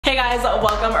Hey guys,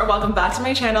 welcome back to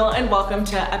my channel and welcome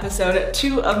to episode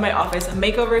 2 of my office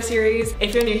makeover series.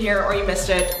 If you're new here or you missed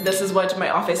it, this is what my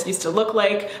office used to look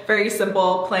like. Very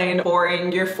simple, plain,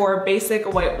 boring, your 4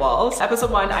 basic white walls.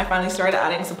 Episode 1, I finally started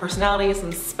adding some personality,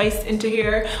 some spice into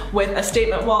here with a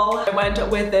statement wall. I went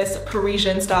with this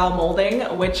Parisian style molding,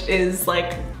 which is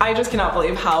like, I just cannot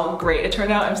believe how great it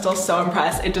turned out. I'm still so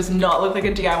impressed. It does not look like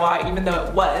a DIY even though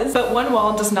it was. But one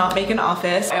wall does not make an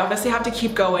office. I obviously have to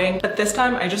keep going, but this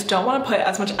time I just don't want to put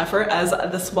as much effort as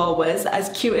this wall was. As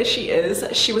cute as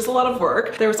she was a lot of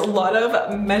work. There was a lot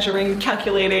of measuring,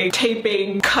 calculating,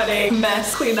 taping, cutting,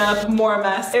 mess, cleanup, more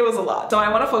mess. It was a lot. So I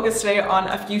want to focus today on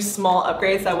a few small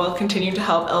upgrades that will continue to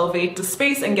help elevate the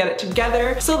space and get it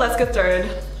together. So let's get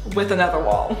started with another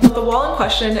wall. The wall in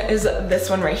question is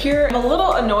this one right here. I'm a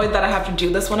little annoyed that I have to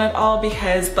do this one at all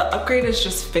because the upgrade is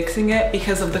just fixing it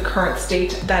because of the current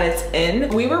state that it's in.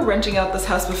 We were renting out this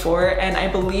house before and I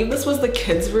believe this was the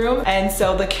kids' room, and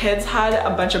so the kids had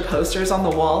a bunch of posters on the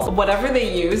walls. Whatever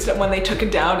they used, when they took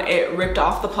it down, it ripped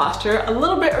off the plaster a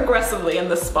little bit aggressively in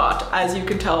this spot, as you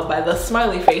can tell by the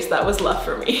smiley face that was left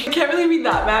for me. I can't really be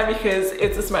that mad because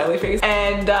it's a smiley face,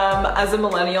 and as a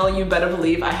millennial, you better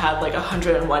believe I had like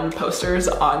 101 posters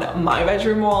on my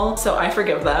bedroom wall, so I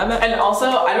forgive them. And also,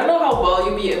 I don't know how well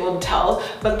you'll be able to tell,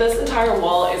 but this entire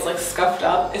wall is like scuffed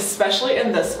up, especially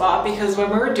in this spot, because when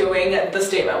we were doing the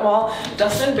statement wall,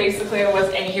 Dustin basically was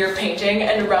in here painting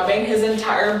and rubbing his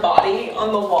entire body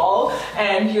on the wall,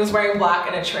 and he was wearing black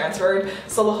and it transferred.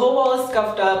 So the whole wall is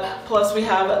scuffed up, plus we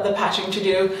have the patching to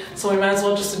do, so we might as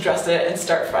well just address it and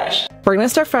start fresh. We're gonna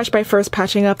start fresh by first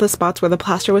patching up the spots where the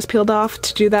plaster was peeled off.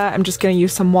 To do that, I'm just gonna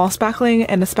use some wall spackling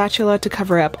and a spatula to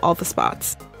cover up all the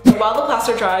spots. While the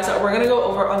plaster dries, we're gonna go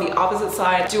over on the opposite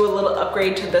side, do a little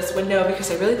upgrade to this window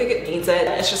because I really think it needs it.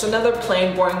 It's just another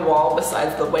plain boring wall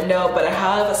besides the window, but I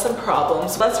have some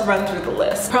problems. Let's run through the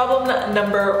list. Problem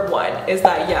number 1 is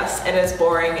that yes, it is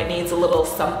boring. It needs a little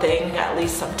something, at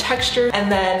least some texture.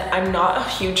 And then I'm not a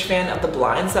huge fan of the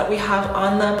blinds that we have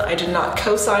on them. I did not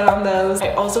co-sign on those.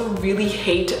 I also really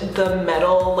hate the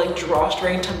metal like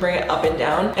drawstring to bring it up and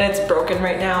down, and it's broken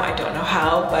right now. I don't know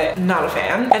how, but not a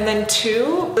fan. And then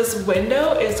 2, this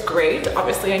window is great.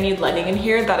 Obviously I need lighting in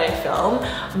here that I film,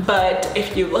 but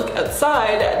if you look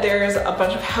outside, there's a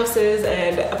bunch of houses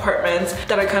and apartments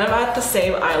that are kind of at the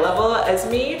same eye level as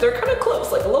me. They're kind of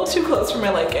close, like a little too close for my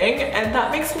liking, and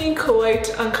that makes me quite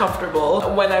uncomfortable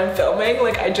when I'm filming.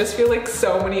 Like I just feel like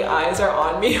so many eyes are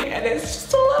on me and it's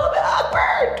just a little bit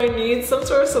awkward. I need some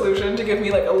sort of solution to give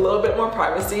me like a little bit more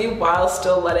privacy while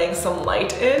still letting some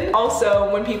light in.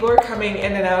 Also, when people are coming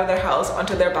in and out of their house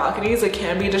onto their balconies, it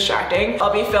can be distracting.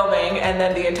 I'll be filming and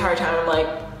then the entire time I'm like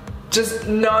just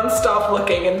non-stop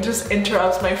looking, and just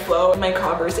interrupts my flow, my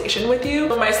conversation with you.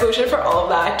 But my solution for all of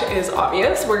that is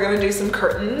obvious. We're gonna do some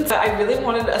curtains. I really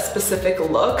wanted a specific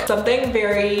look, something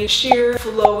very sheer,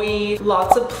 flowy,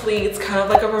 lots of pleats, kind of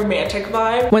like a romantic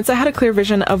vibe. Once I had a clear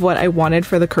vision of what I wanted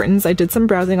for the curtains, I did some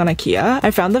browsing on IKEA.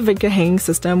 I found the Vidka hanging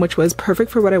system, which was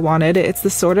perfect for what I wanted. It's the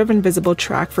sort of invisible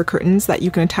track for curtains that you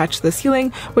can attach to the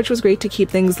ceiling, which was great to keep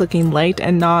things looking light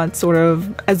and not sort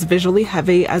of as visually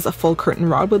heavy as a full curtain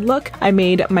rod would look. I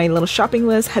made my little shopping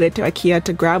list, headed to IKEA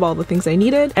to grab all the things I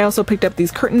needed. I also picked up these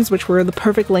curtains, which were the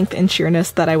perfect length and sheerness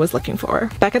that I was looking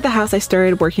for. Back at the house, I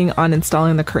started working on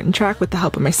installing the curtain track with the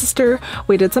help of my sister.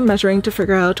 We did some measuring to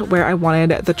figure out where I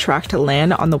wanted the track to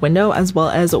land on the window, as well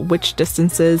as which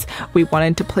distances we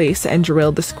wanted to place and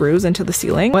drill the screws into the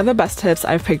ceiling. One of the best tips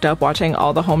I've picked up watching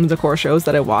all the home decor shows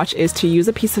that I watch is to use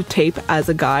a piece of tape as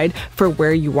a guide for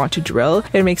where you want to drill.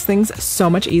 It makes things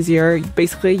so much easier.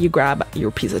 Basically, you grab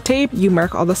your piece of tape, you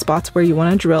mark all the spots where you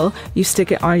want to drill, you stick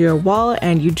it on your wall,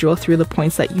 and you drill through the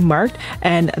points that you marked,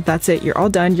 and that's it. You're all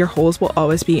done. Your holes will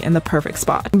always be in the perfect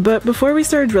spot. But before we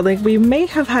started drilling, we may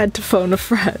have had to phone a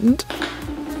friend.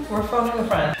 We're phoning a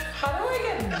friend. How do I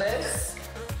get this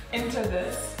into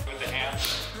this? With the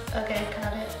hands. Okay,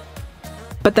 got it.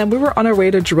 But then we were on our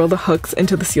way to drill the hooks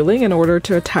into the ceiling in order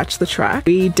to attach the track.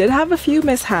 We did have a few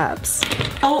mishaps.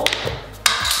 Oh!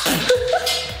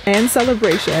 And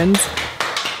celebrations.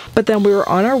 But then we were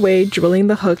on our way drilling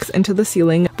the hooks into the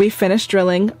ceiling. We finished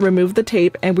drilling, removed the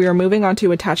tape, and we were moving on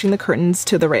to attaching the curtains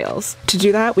to the rails. To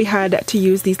do that, we had to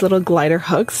use these little glider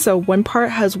hooks. So one part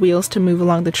has wheels to move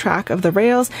along the track of the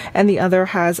rails, and the other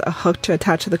has a hook to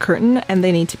attach to the curtain, and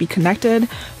they need to be connected.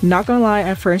 Not gonna lie,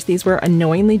 at first these were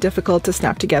annoyingly difficult to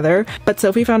snap together, but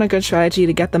Sophie found a good strategy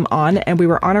to get them on, and we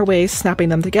were on our way snapping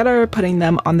them together, putting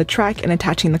them on the track, and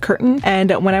attaching the curtain. And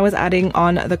when I was adding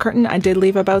on the curtain, I did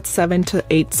leave about 7 to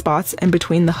 8 spots in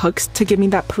between the hooks to give me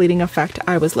that pleating effect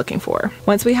I was was looking for.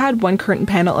 Once we had one curtain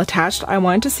panel attached, I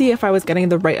wanted to see if I was getting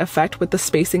the right effect with the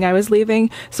spacing I was leaving,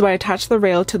 so I attached the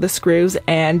rail to the screws,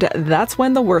 and that's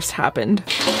when the worst happened.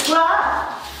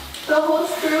 Ah, the whole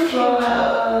screw came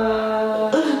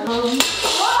out. The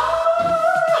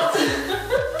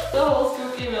whole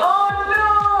screw came out. Oh no,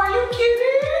 are you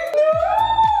kidding?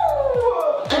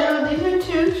 No! I know, these are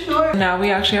too short. Now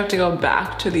we actually have to go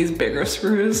back to these bigger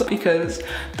screws because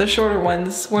the shorter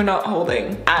ones were not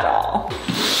holding at all.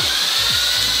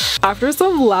 After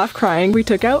some laugh crying, we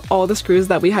took out all the screws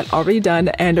that we had already done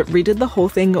and redid the whole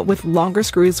thing with longer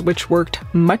screws, which worked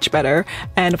much better,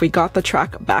 and we got the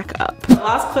track back up. The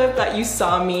last clip that you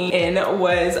saw me in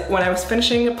was when I was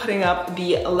finishing putting up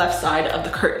the left side of the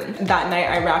curtain. That night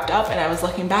I wrapped up and I was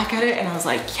looking back at it and I was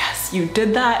like, yes, you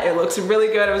did that. It looks really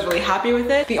good. I was really happy with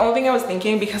it. The only thing I was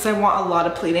thinking, because I want a lot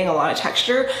of pleating, a lot of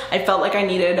texture, I felt like I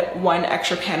needed one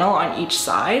extra panel on each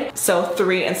side. So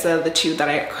 3 instead of the 2 that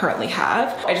I currently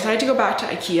have. I decided to go back to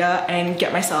IKEA and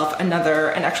get myself an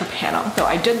extra panel. So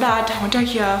I did that, I went to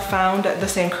IKEA, found the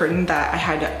same curtain that I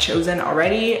had chosen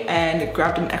already and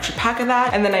grabbed an extra pack of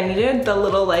that. And then I needed the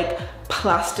little like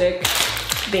plastic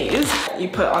these you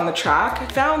put on the track. I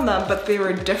found them, but they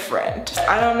were different.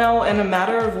 I don't know, in a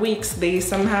matter of weeks, they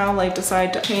somehow like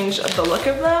decide to change the look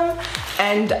of them.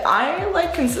 And I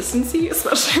like consistency,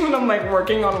 especially when I'm like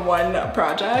working on one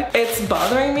project. It's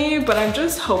bothering me, but I'm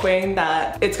just hoping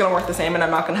that it's gonna work the same and I'm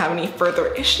not gonna have any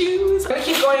further issues. I'm gonna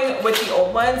keep going with the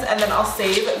old ones and then I'll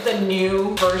save the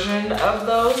new version of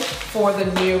those for the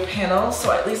new panels,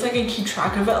 so at least I can keep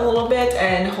track of it a little bit,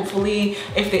 and hopefully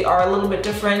if they are a little bit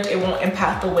different, it won't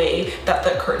impact the way that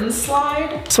the curtains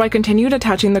slide. So I continued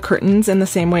attaching the curtains in the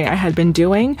same way I had been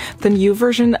doing. The new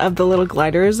version of the little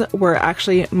gliders were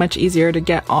actually much easier to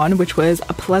get on, which was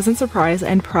a pleasant surprise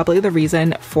and probably the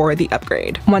reason for the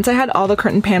upgrade. Once I had all the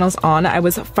curtain panels on, I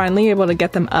was finally able to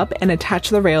get them up and attach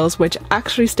the rails, which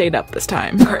actually stayed up this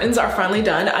time. The curtains are finally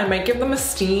done. I might give them a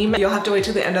steam. You'll have to wait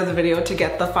till the end of the video to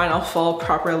get the final full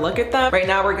proper look at them. Right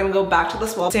now we're gonna go back to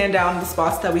this wall, sand down the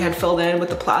spots that we had filled in with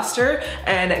the plaster,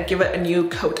 and give it a new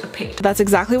coat of paint. That's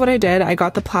exactly what I did. I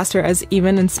got the plaster as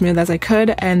even and smooth as I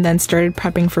could and then started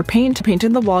prepping for paint.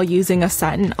 Painted the wall using a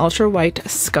satin ultra white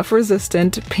scuff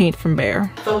resistant paint from Behr.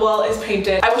 The wall is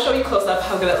painted. I will show you close up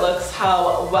how good it looks,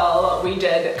 how well we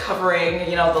did covering,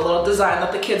 you know, the little design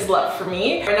that the kids left for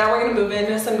me. Right now we're gonna move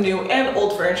in some new and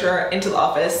old furniture into the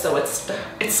office, so it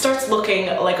starts looking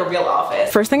like a real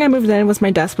office. First thing I moved in was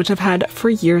my desk, which I've had for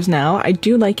years now. I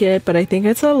do like it, but I think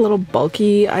it's a little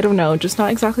bulky. I don't know, just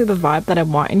not exactly the vibe that I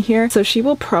want in here, so she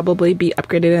will probably be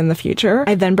upgraded in the future.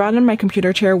 I then brought in my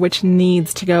computer chair, which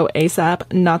needs to go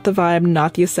ASAP. Not the vibe,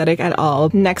 not the aesthetic at all.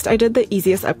 Next, I did the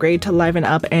easiest upgrade to liven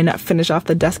up and finish off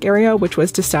the desk area, which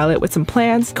was to style it with some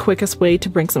plants. Quickest way to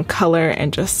bring some color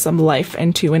and just some life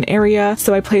into an area.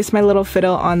 So I placed my little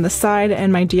fiddle on the side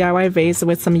and my DIY vase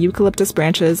with some eucalyptus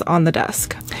branches on the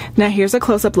desk. Now here's a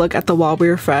close-up look at the wall we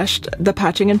refreshed. The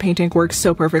patching and painting works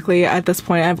so perfectly. At this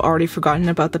point, I've already forgotten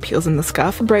about the peels and the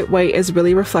scuff. Bright white is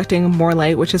really reflecting more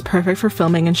light, which is perfect for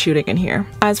filming and shooting in here.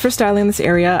 As for styling this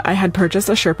area, I had purchased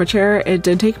a Sherpa chair. It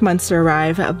did take months to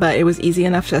arrive, but it was easy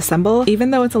enough to assemble.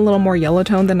 Even though it's a little more yellow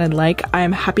tone than I'd like, I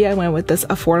am happy I went with this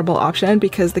affordable option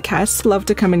because the cats love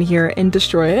to come in here and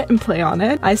destroy it and play on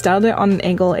it. I styled it on an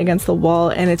angle against the wall,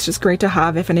 and it's just great to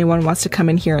have if anyone wants to come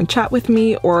in here and chat with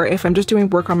me, or if I'm just doing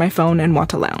work on my phone and want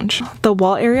to lounge. The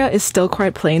wall area is still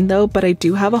quite plain though, but I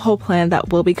do have a whole plan that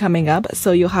will be coming up,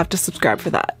 so you'll have to subscribe for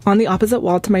that. On the opposite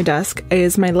wall to my desk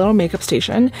is my little makeup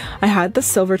station. I had the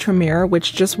silver trim mirror,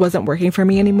 which just wasn't working for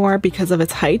me anymore because of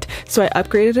its height, so I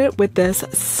upgraded it with this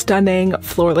stunning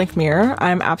floor-length mirror.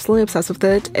 I'm absolutely obsessed with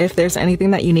it. If there's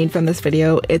anything that you need from this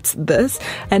video, it's this.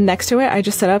 And next to it, I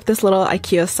just set up this little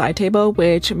IKEA side table,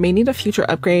 which may need a future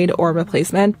upgrade or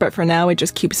replacement, but for now, it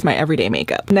just keeps my everyday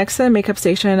makeup. Next to the makeup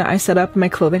station, I set up my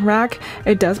clothing rack.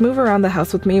 It does move around the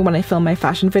house with me when I film my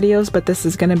fashion videos, but this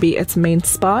is going to be its main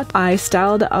spot. I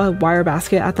styled a wire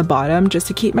basket at the bottom just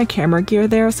to keep my camera gear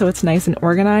there so it's nice and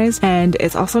organized, and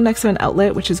it's also next to an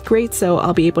outlet, which is great, so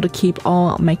I'll be able to keep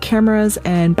all my cameras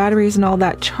and batteries and all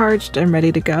that charged and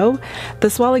ready to go.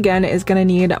 This wall again is gonna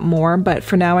need more, but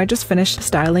for now I just finished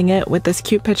styling it with this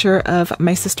cute picture of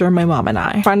my sister, my mom, and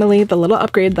I. Finally, the little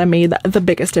upgrade that made the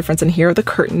biggest difference in here, the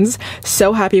curtains.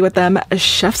 So happy with them.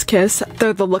 Chef's kiss.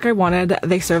 They're the look I wanted.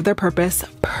 They serve their purpose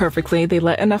perfectly. They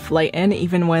let enough light in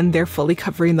even when they're fully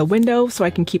covering the window so I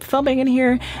can keep filming in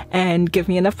here and give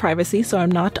me enough privacy so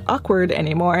I'm not awkward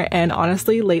anymore. And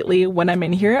honestly, lately when I'm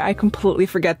in here, I completely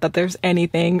forget that there's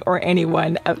anything or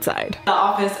anyone outside. The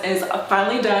office is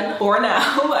finally done for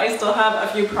now. I still have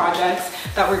a few projects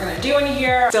that we're gonna do in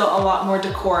here. Still a lot more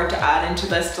decor to add into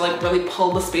this to like really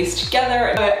pull the space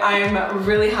together, but I'm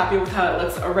really happy with how it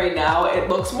looks right now. It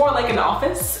looks more like an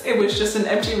office. It was just an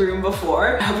empty room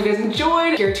before. I hope you guys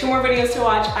enjoyed. Here are 2 more videos to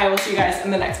watch. I will see you guys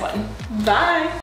in the next one. Bye!